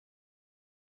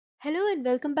Hello and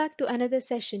welcome back to another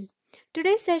session.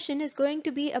 Today's session is going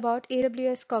to be about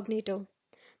AWS Cognito.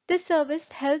 This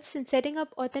service helps in setting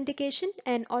up authentication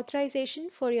and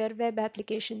authorization for your web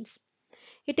applications.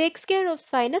 It takes care of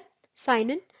sign up,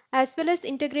 sign in, as well as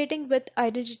integrating with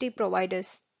identity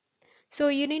providers. So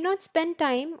you need not spend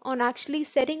time on actually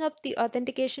setting up the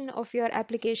authentication of your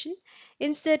application.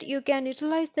 Instead, you can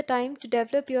utilize the time to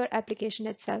develop your application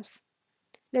itself.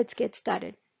 Let's get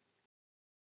started.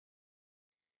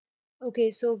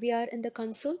 Okay, so we are in the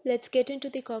console. Let's get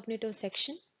into the Cognito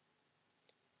section.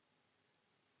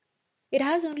 It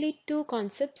has only two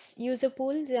concepts, user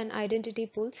pools and identity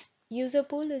pools. User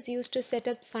pool is used to set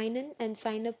up sign in and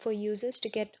sign up for users to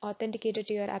get authenticated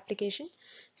to your application.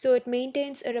 So it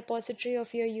maintains a repository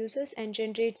of your users and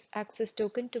generates access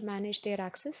token to manage their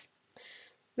access.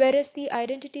 Whereas the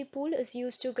identity pool is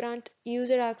used to grant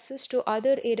user access to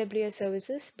other AWS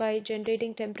services by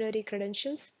generating temporary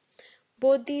credentials.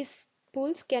 Both these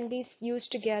pools can be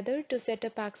used together to set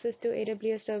up access to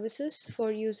AWS services for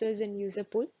users in user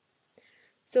pool.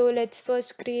 So let's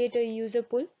first create a user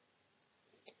pool.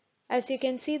 As you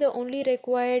can see, the only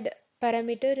required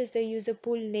parameter is the user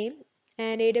pool name,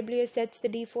 and AWS sets the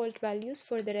default values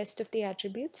for the rest of the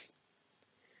attributes.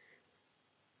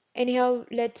 Anyhow,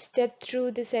 let's step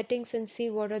through the settings and see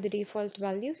what are the default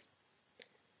values.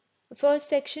 The first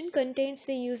section contains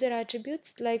the user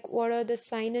attributes, like what are the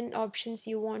sign-in options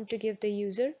you want to give the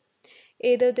user.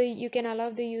 Either you can allow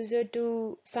the user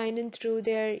to sign in through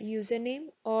their username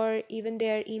or even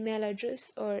their email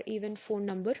address or even phone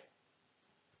number.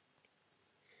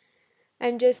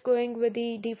 I'm just going with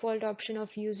the default option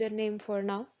of username for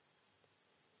now.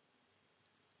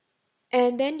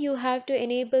 And then you have to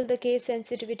enable the case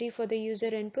sensitivity for the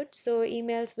user input, so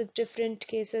emails with different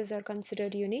cases are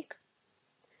considered unique.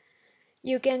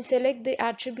 You can select the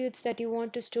attributes that you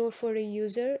want to store for a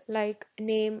user, like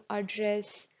name,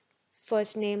 address,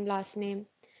 first name, last name.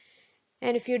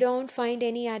 And if you don't find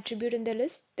any attribute in the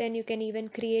list, then you can even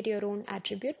create your own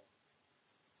attribute.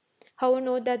 However,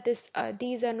 note that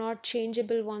these are not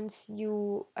changeable once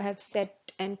you have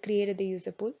set and created the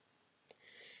user pool.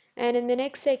 And in the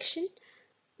next section,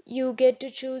 you get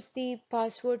to choose the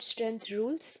password strength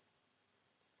rules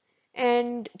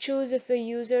and choose if the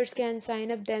users can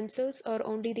sign up themselves or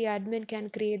only the admin can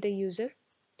create the user.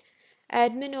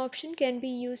 Admin option can be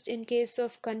used in case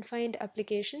of confined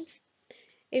applications.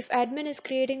 If admin is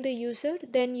creating the user,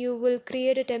 then you will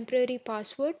create a temporary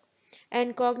password,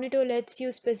 and Cognito lets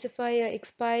you specify an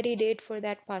expiry date for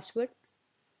that password.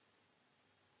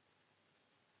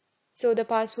 So the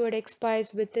password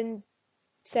expires within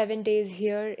 7 days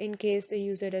here in case the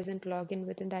user doesn't log in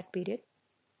within that period.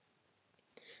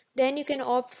 Then you can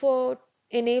opt for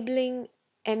enabling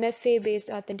MFA based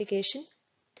authentication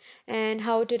and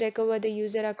how to recover the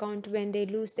user account when they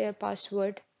lose their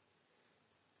password.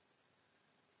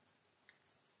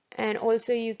 And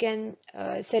also you can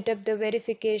set up the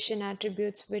verification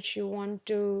attributes which you want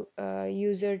to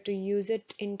user to use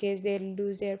it in case they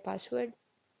lose their password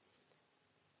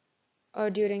or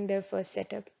during their first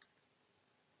setup.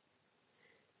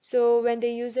 So when the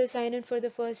user sign in for the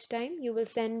first time, you will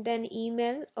send an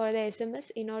email or the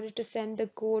SMS in order to send the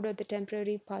code or the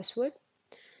temporary password.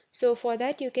 So for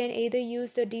that, you can either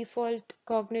use the default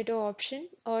Cognito option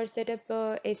or set up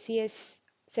a SES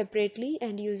separately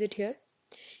and use it here.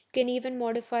 You can even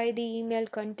modify the email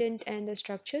content and the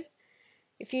structure.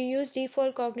 If you use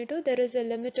default Cognito, there is a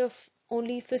limit of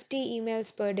only 50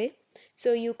 emails per day.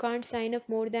 So you can't sign up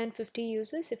more than 50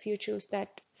 users if you choose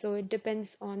that. So it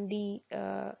depends on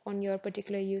on your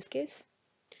particular use case.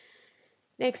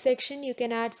 Next section, you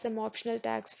can add some optional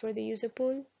tags for the user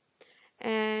pool.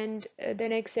 And the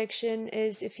next section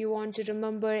is if you want to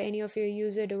remember any of your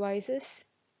user devices.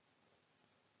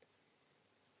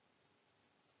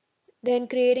 Then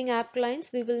creating app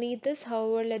clients, we will need this.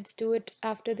 However, let's do it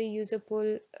after the user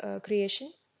pool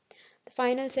creation. The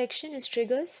final section is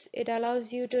triggers. It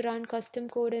allows you to run custom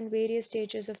code in various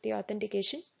stages of the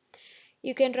authentication.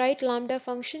 You can write Lambda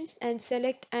functions and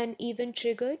select an event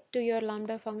trigger to your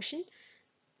Lambda function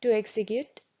to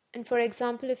execute. And for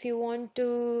example, if you want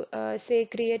to say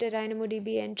create a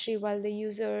DynamoDB entry while the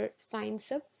user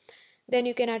signs up, then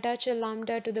you can attach a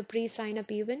Lambda to the pre-sign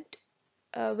up event,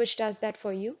 which does that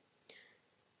for you.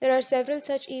 There are several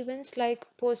such events like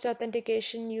post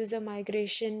authentication, user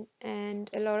migration, and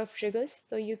a lot of triggers.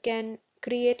 So you can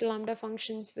create Lambda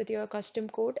functions with your custom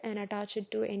code and attach it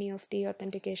to any of the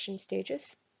authentication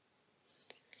stages.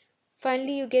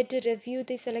 Finally, you get to review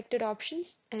the selected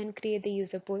options and create the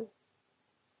user pool.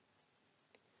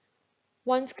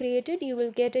 Once created, you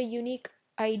will get a unique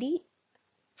ID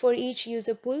for each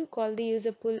user pool called the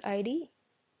user pool ID.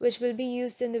 which will be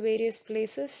used in the various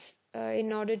places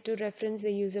in order to reference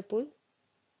the user pool.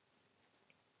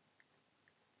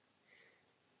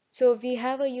 So we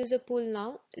have a user pool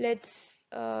now. Let's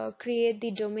create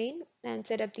the domain and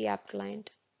set up the app client.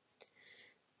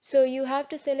 So you have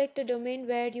to select a domain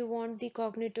where you want the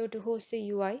Cognito to host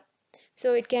the UI.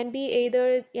 So it can be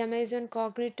either Amazon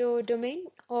Cognito domain,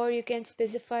 or you can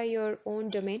specify your own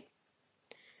domain.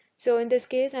 So in this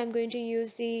case, I'm going to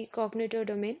use the Cognito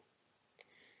domain.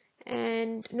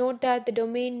 And note that the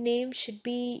domain name should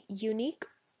be unique.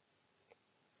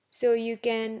 So you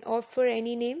can opt for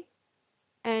any name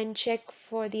and check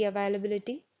for the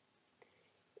availability.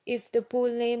 If the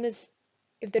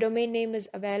domain name is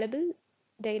available,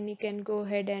 then you can go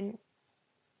ahead and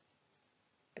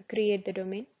create the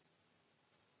domain.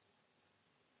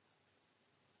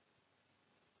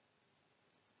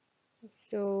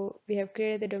 So we have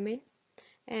created the domain,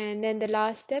 and then the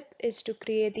last step is to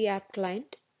create the app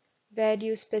client, where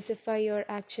you specify your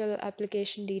actual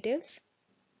application details.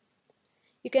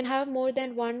 You can have more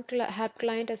than one app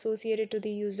client associated to the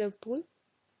user pool.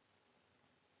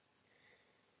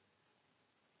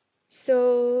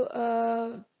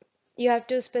 So you have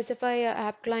to specify an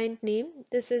app client name.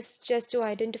 This is just to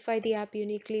identify the app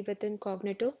uniquely within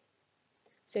Cognito.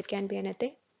 So it can be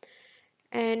anything.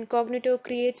 And Cognito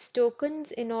creates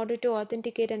tokens in order to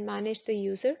authenticate and manage the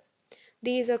user.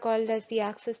 These are called as the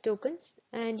access tokens,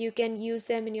 and you can use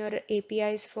them in your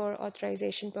APIs for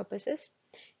authorization purposes.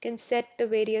 You can set the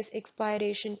various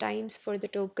expiration times for the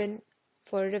token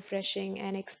for refreshing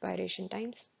and expiration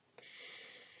times.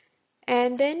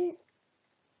 And then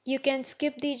you can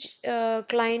skip the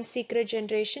client secret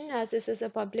generation, as this is a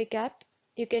public app.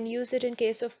 You can use it in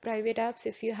case of private apps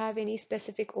if you have any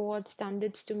specific OAuth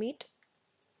standards to meet.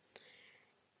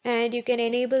 And you can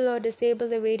enable or disable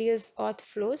the various auth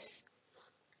flows.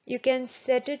 You can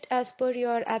set it as per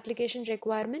your application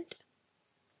requirement.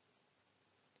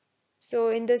 So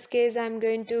in this case, I'm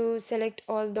going to select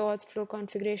all the auth flow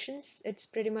configurations. It's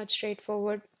pretty much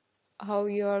straightforward how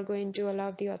you are going to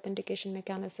allow the authentication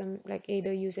mechanism, like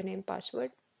either username,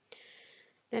 password.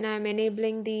 Then I'm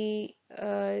enabling the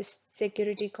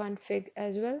security config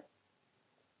as well.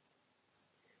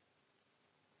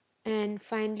 And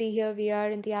finally, here we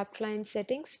are in the app client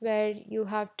settings, where you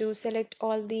have to select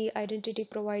all the identity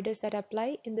providers that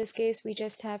apply. In this case, we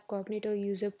just have Cognito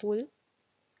User Pool.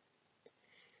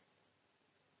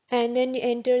 And then you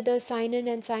enter the sign in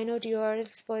and sign out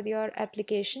URLs for your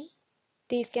application.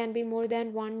 These can be more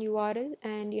than one URL,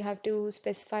 and you have to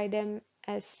specify them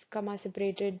as comma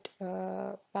separated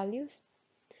values.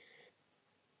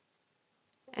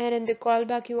 And in the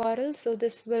callback URL, so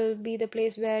this will be the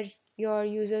place where your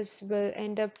users will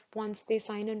end up once they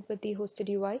sign in with the hosted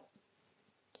UI.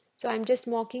 So I'm just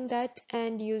mocking that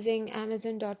and using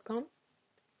amazon.com.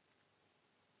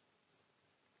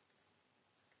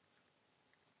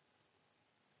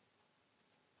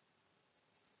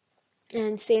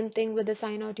 And same thing with the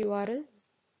sign out URL.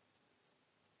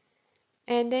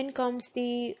 And then comes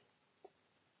the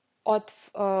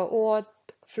OAuth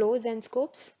flows and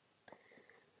scopes.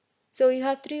 So you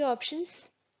have three options,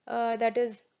 that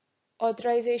is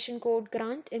authorization code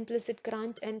grant, implicit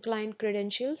grant, and client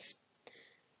credentials.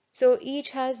 So each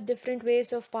has different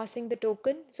ways of passing the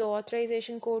token. So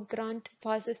authorization code grant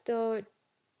passes the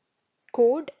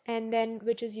code, and then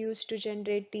which is used to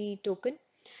generate the token.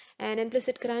 And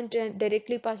implicit grant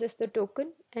directly passes the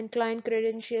token, and client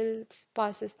credentials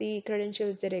passes the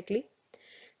credentials directly.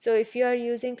 So if you are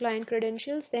using client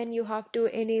credentials, then you have to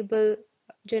enable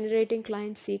generating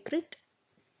client secret.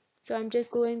 So I'm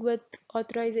just going with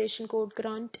authorization code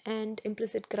grant and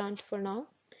implicit grant for now.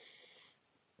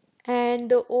 And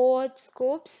the OAuth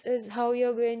scopes is how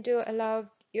you're going to allow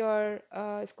your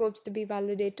scopes to be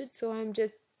validated. So I'm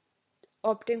just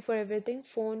opting for everything: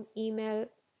 phone, email,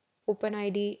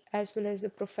 OpenID, as well as the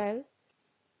profile.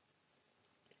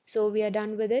 So we are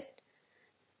done with it.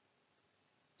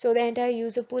 So the entire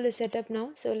user pool is set up now.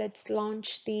 So let's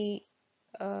launch the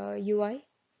UI.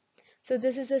 So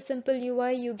this is a simple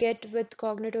UI you get with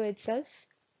Cognito itself.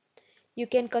 You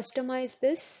can customize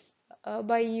this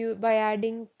by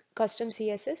adding custom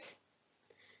CSS.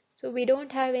 So we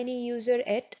don't have any user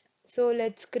yet. So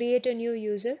let's create a new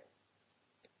user.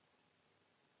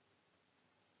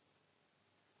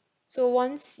 So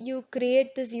once you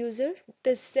create this user,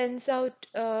 this sends out,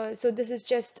 so this is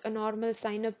just a normal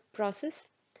sign up process.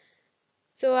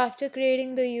 So after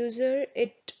creating the user,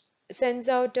 it sends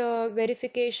out a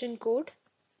verification code.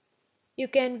 You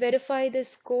can verify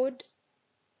this code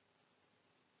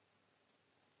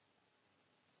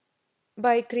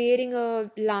by creating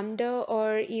a lambda,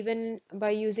 or even by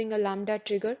using a lambda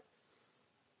trigger.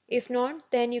 If not,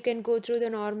 then you can go through the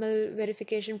normal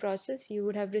verification process. You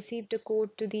would have received a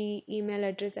code to the email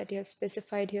address that you have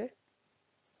specified here.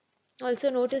 Also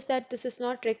notice that this is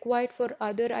not required for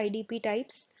other IDP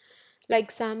types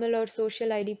like SAML or social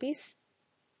IDPs.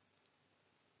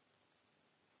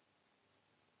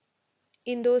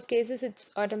 In those cases, it's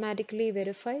automatically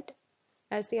verified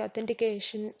as the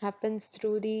authentication happens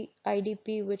through the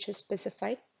IDP which is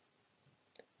specified.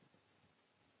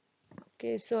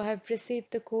 Okay, so I have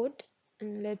received the code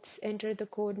and let's enter the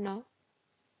code now.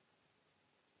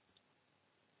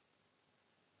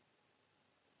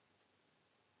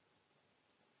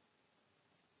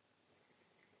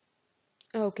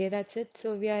 Okay, that's it.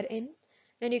 So we are in,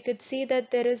 and you could see that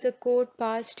there is a code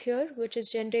passed here which is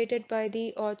generated by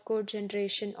the auth code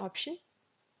generation option.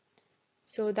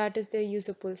 So that is the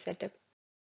user pool setup.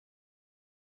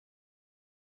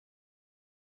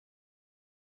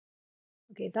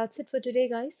 Okay, that's it for today,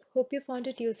 guys. Hope you found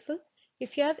it useful.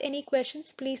 If you have any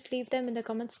questions, please leave them in the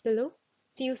comments below.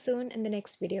 See you soon in the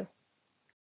next video.